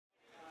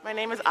My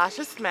name is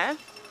Asha Smith.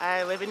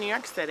 I live in New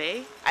York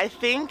City. I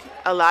think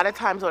a lot of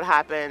times what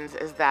happens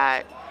is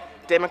that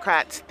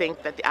Democrats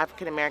think that the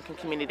African American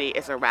community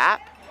is a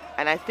wrap,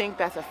 and I think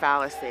that's a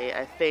fallacy.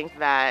 I think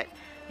that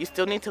you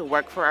still need to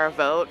work for our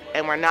vote,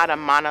 and we're not a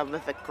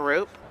monolithic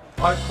group.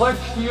 I pledge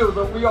to you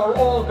that we are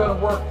all going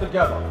to work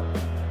together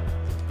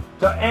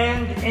to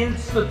end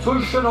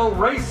institutional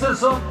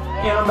racism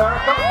in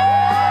America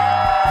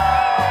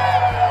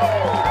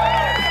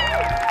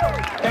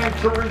and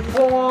to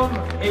reform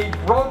a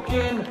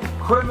broken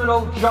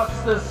criminal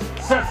justice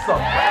system.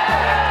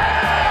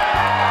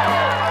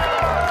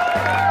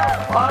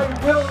 I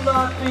will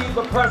not be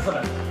the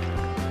president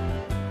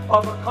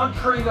of a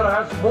country that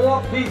has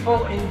more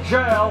people in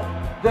jail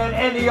than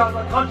any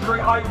other country.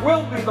 I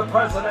will be the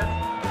president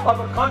of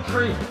a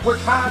country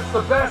which has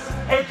the best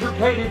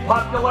educated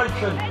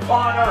population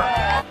on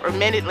earth.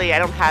 Admittedly, I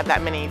don't have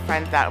that many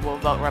friends that will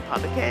vote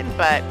Republican,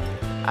 but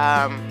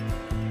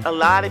a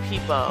lot of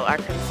people are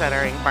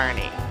considering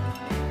Bernie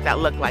that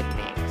look like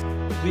me.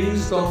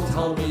 Please don't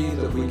tell me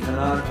that we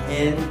cannot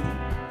end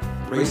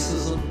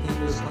racism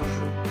in this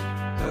country,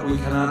 that we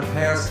cannot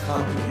pass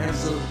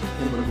comprehensive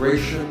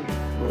immigration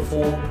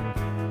reform.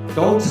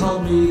 Don't tell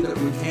me that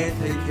we can't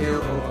take care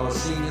of our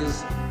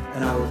seniors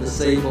and our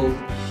disabled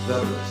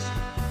veterans.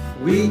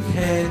 We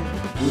can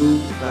do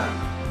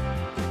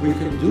that. We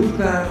can do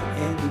that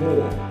and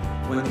more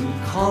when we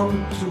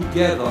come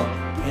together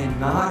and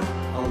not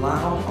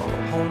allow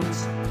our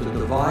opponents to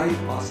divide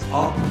us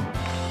up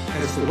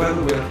as to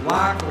whether we're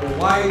black or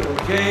white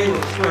or gay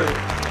or straight.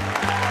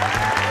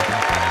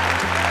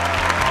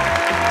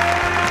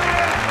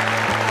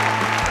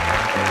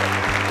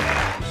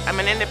 I'm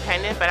an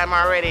independent, but I'm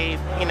already,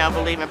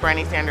 believing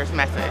Bernie Sanders'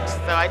 message.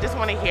 So I just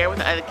want to hear what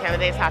the other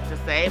candidates have to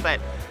say, but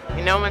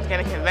no one's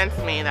going to convince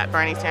me that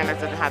Bernie Sanders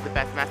doesn't have the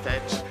best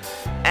message.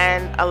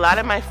 And a lot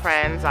of my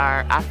friends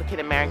are African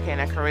American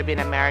or Caribbean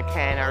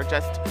American or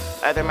just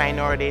other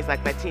minorities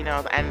like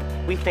Latinos,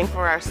 and we think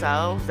for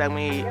ourselves and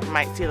we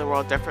might see the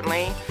world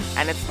differently,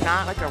 and it's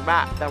not like a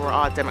wrap that we're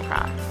all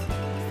Democrats.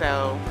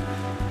 So,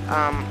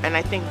 and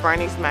I think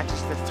Bernie's message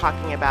that's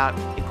talking about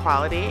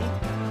equality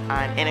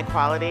and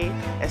inequality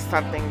is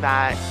something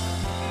that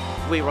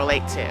we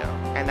relate to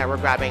and that we're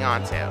grabbing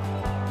onto.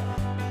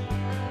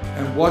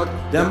 And what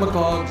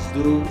demagogues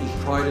do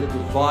is try to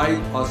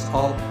divide us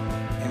up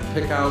and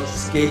pick out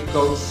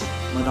scapegoats,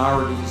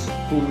 minorities,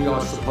 who we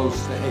are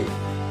supposed to hate.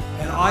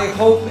 And I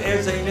hope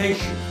as a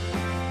nation,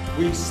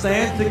 we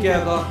stand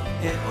together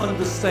and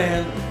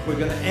understand we're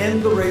going to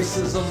end the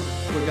racism,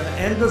 we're going to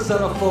end the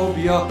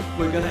xenophobia,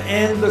 we're going to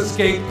end the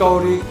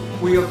scapegoating.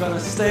 We are going to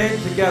stand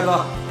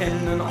together and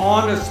in an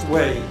honest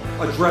way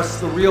address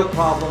the real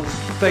problems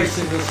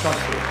facing this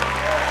country.